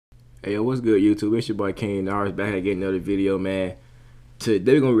Hey, yo, what's good, YouTube? It's your boy King Nars back again, another video, man.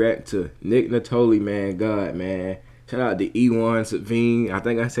 Today we're gonna react to Nittoli, man. God, man. Shout out to E1 Savine. I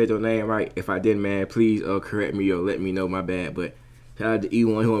think I said your name right. If I didn't, man, please correct me or let me know. My bad. But shout out to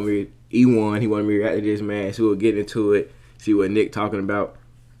E1. He wanted me to react to this, man. So we'll get into it. See what Nick talking about.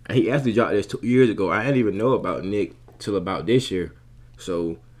 He actually dropped this 2 years ago. I didn't even know about Nick till about this year.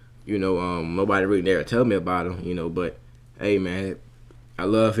 So, you know, nobody really there to tell me about him, you know. But hey, man. I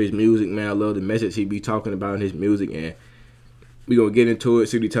love his music, man. I love the message he be talking about in his music, and we gonna get into it.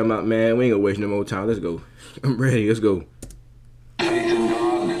 See what he talking about, man. We ain't gonna waste no more time. Let's go. I'm ready. Let's go. Faith in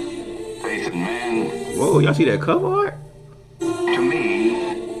God, faith in man. Whoa, y'all see that cover art? To me,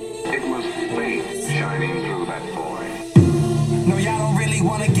 it was faith shining through that boy. No, y'all don't really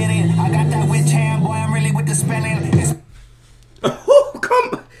wanna get in. I got that witch hand, boy. I'm really with the spelling. Oh,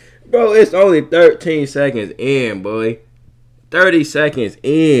 come on. Bro, it's only 13 seconds in, boy. 30 seconds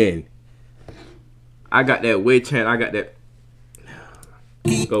in. I got that witch hand. I got that.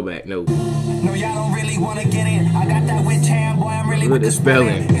 Go back. No. No, y'all don't really want to get in. I got that witch hand, boy. I'm really Look with at the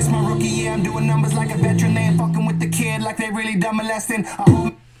spelling. spelling. It's my rookie year. I'm doing numbers like a veteran. They ain't fucking with the kid like they really done molesting.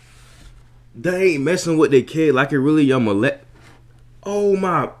 They ain't messing with the kid like it really your molest. Oh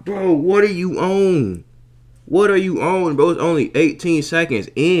my, bro. What are you on? What are you on, bro? It's only 18 seconds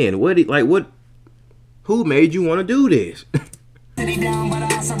in. What? Who made you want to do this? Down, but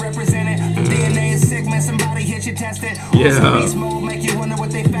I also represent it. The DNA is sick, man. Somebody hit you, test it. Yeah. Beast mode, make you wonder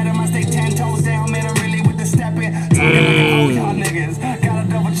what they fed him. I stay 10 toes down, man. I'm really with the stepping. Talking like oh y'all niggas. Gotta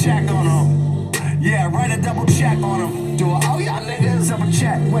double check on them. Yeah, write a double check on them. Do I owe y'all niggas? Double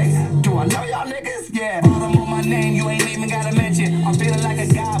check. Wait, do I know y'all niggas? Yeah. Bottom on my name, you ain't even gotta mention. I'm feeling like a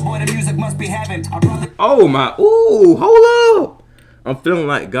god, boy. The music must be heaven. Oh my. Ooh, hold up. I'm feeling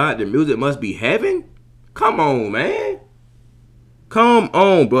like God. The music must be heaven. Come on, man. Come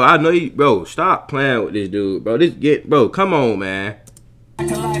on, bro. I know you, bro. Stop playing with this dude, bro. Bro. Come on, man. Oh,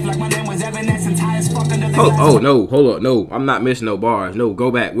 no, hold up, no. I'm not missing no bars. No, go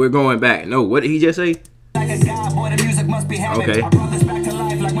back. We're going back. No, what did he just say? Okay.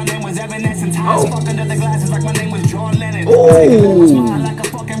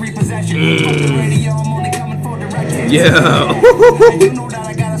 Yeah.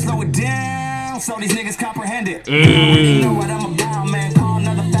 So these niggas comprehend it. You know what I'm about, man. Call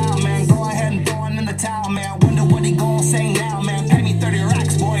another foul, man. Go ahead and throw in the towel, man. Wonder what he gon' say now, man. Pay me 30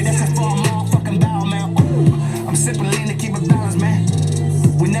 racks, boy. That's it for a motherfucking bow, man. Ooh, I'm sipping lean to keep it balanced, man.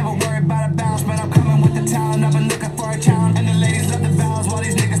 We never worry about a bounce, man. I'm coming with the talent. I've been looking for a challenge. And the ladies love the bounce while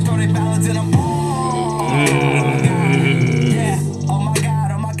these niggas throw their ballads in them. Oh my God. Yeah. Oh my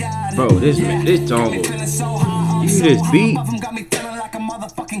God, oh my God. Bro, this song. You hear this beat?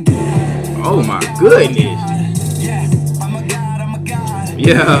 Oh my goodness. Yeah, I'm a god, I'm a god.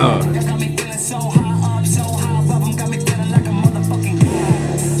 Yeah. You got me feeling so high up, so high above them, got me feeling like a motherfucking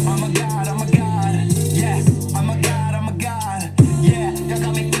god. I'm a god, I'm a god. Yeah, I'm a god, I'm a god. Yeah, you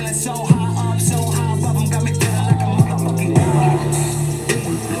got me feeling so high up, so high above them, got me feeling like a motherfucking god.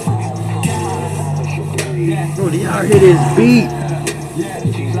 Yeah. Bro, do y'all hear this beat?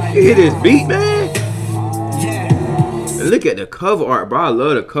 You hear this beat, man? And look at the cover art, bro. I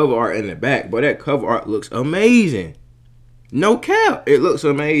love the cover art in the back, but that cover art looks amazing. No cap, it looks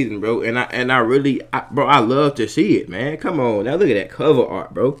amazing, bro. And I really, bro, I love to see it, man. Come on, now look at that cover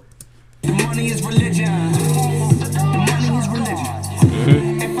art, bro. The money is religion. The money is religion.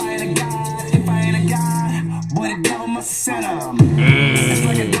 If I ain't a god, boy, the devil must send him. It's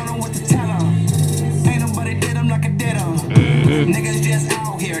like I don't know what to tell him. Ain't nobody did him like I did him. Niggas just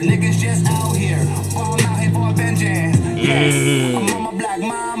out here, niggas just out here. Oh, I'm out here for a vengeance. Yes, I'm on my black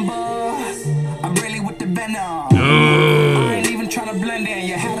mamba. I'm really with the venom. I ain't even trying to blend in.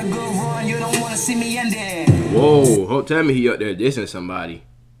 You had a good run, you don't want to see me end it. Whoa, don't tell me he up there dissing somebody.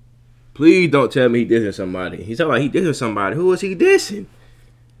 Please don't tell me he dissing somebody. He's talking like he dissing somebody. Who is he dissing?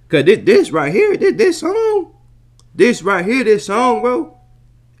 Cause this right here, this song, this song, bro,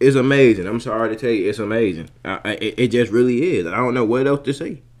 is amazing. I'm sorry to tell you, it's amazing. It just really is. I don't know what else to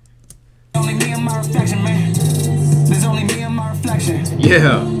say. Only me and my reflection, man. There's only me and my reflection.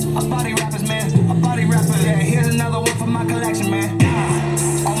 Yeah. A body rappers, man. A body rapper. Yeah, here's another one from my collection, man.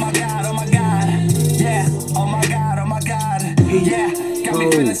 Oh my God, oh my God. Yeah. Oh my God, oh my God. Yeah. Got me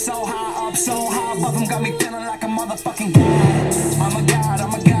feeling so high up, so high above them. Got me feeling like a motherfucking god. I'm a god,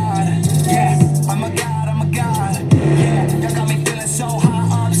 I'm a god. Yeah. I'm a god, I'm a god. Yeah. Y'all got me feeling so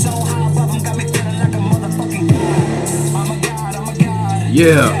high up, so high above them. Got me feeling like a motherfucking god. I'm a god, I'm a god.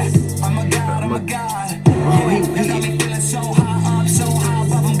 Yeah.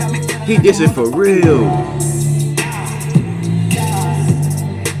 He dissing for real.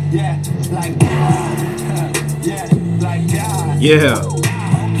 Yeah. like God. Yeah, like God. Yeah.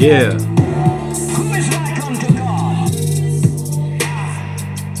 Yeah. Who is like unto God?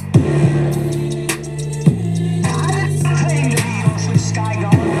 I didn't claim to be your sweet sky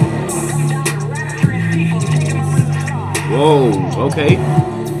god. Come down to rapture his people and take them up in the sky. Whoa. Okay.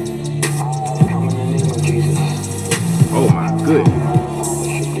 Come in the name of Jesus. Oh my goodness.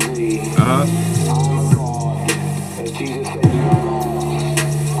 Uh huh. I'm God. As Jesus said, you are God.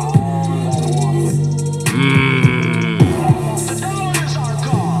 I'm that one. Mmm. The Lord is our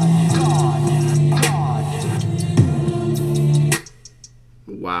God. God.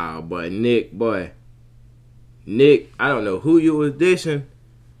 Wow, but Nick, I don't know who you was dissing.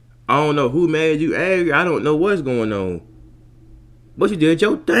 I don't know who made you angry. I don't know what's going on. But you did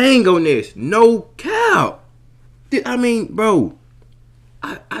your thing on this. No cap. I mean, bro,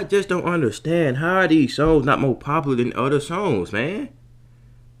 I just don't understand. How are these songs not more popular than other songs, man?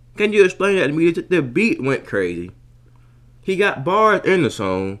 Can you explain that to me? The beat went crazy. He got bars in the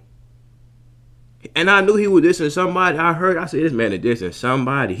song. And I knew he was dissing somebody. I said, this man is dissing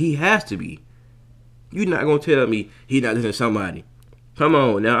somebody. He has to be. You're not going to tell me he not dissing somebody. Come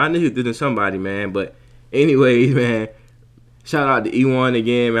on now. I knew he was dissing somebody, man. But anyways, man, shout out to E1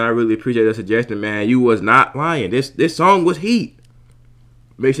 again, man. I really appreciate the suggestion, man. You was not lying. This song was heat.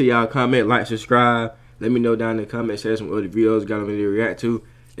 Make sure y'all comment, like, subscribe. Let me know down in the comment section what other videos got me to react to.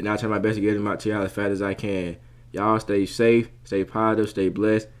 And I'll try my best to get them out to y'all as fast as I can. Y'all stay safe, stay positive, stay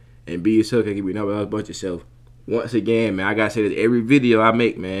blessed, and be yourself. Can't be nobody else but yourself. Once again, man, I gotta say this every video I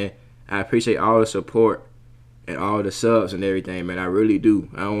make, man. I appreciate all the support and all the subs and everything, man. I really do.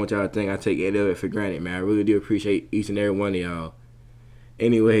 I don't want y'all to think I take any of it for granted, man. I really do appreciate each and every one of y'all.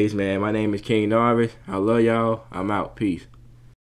 Anyways, man, my name is King Narvis. I love y'all. I'm out. Peace.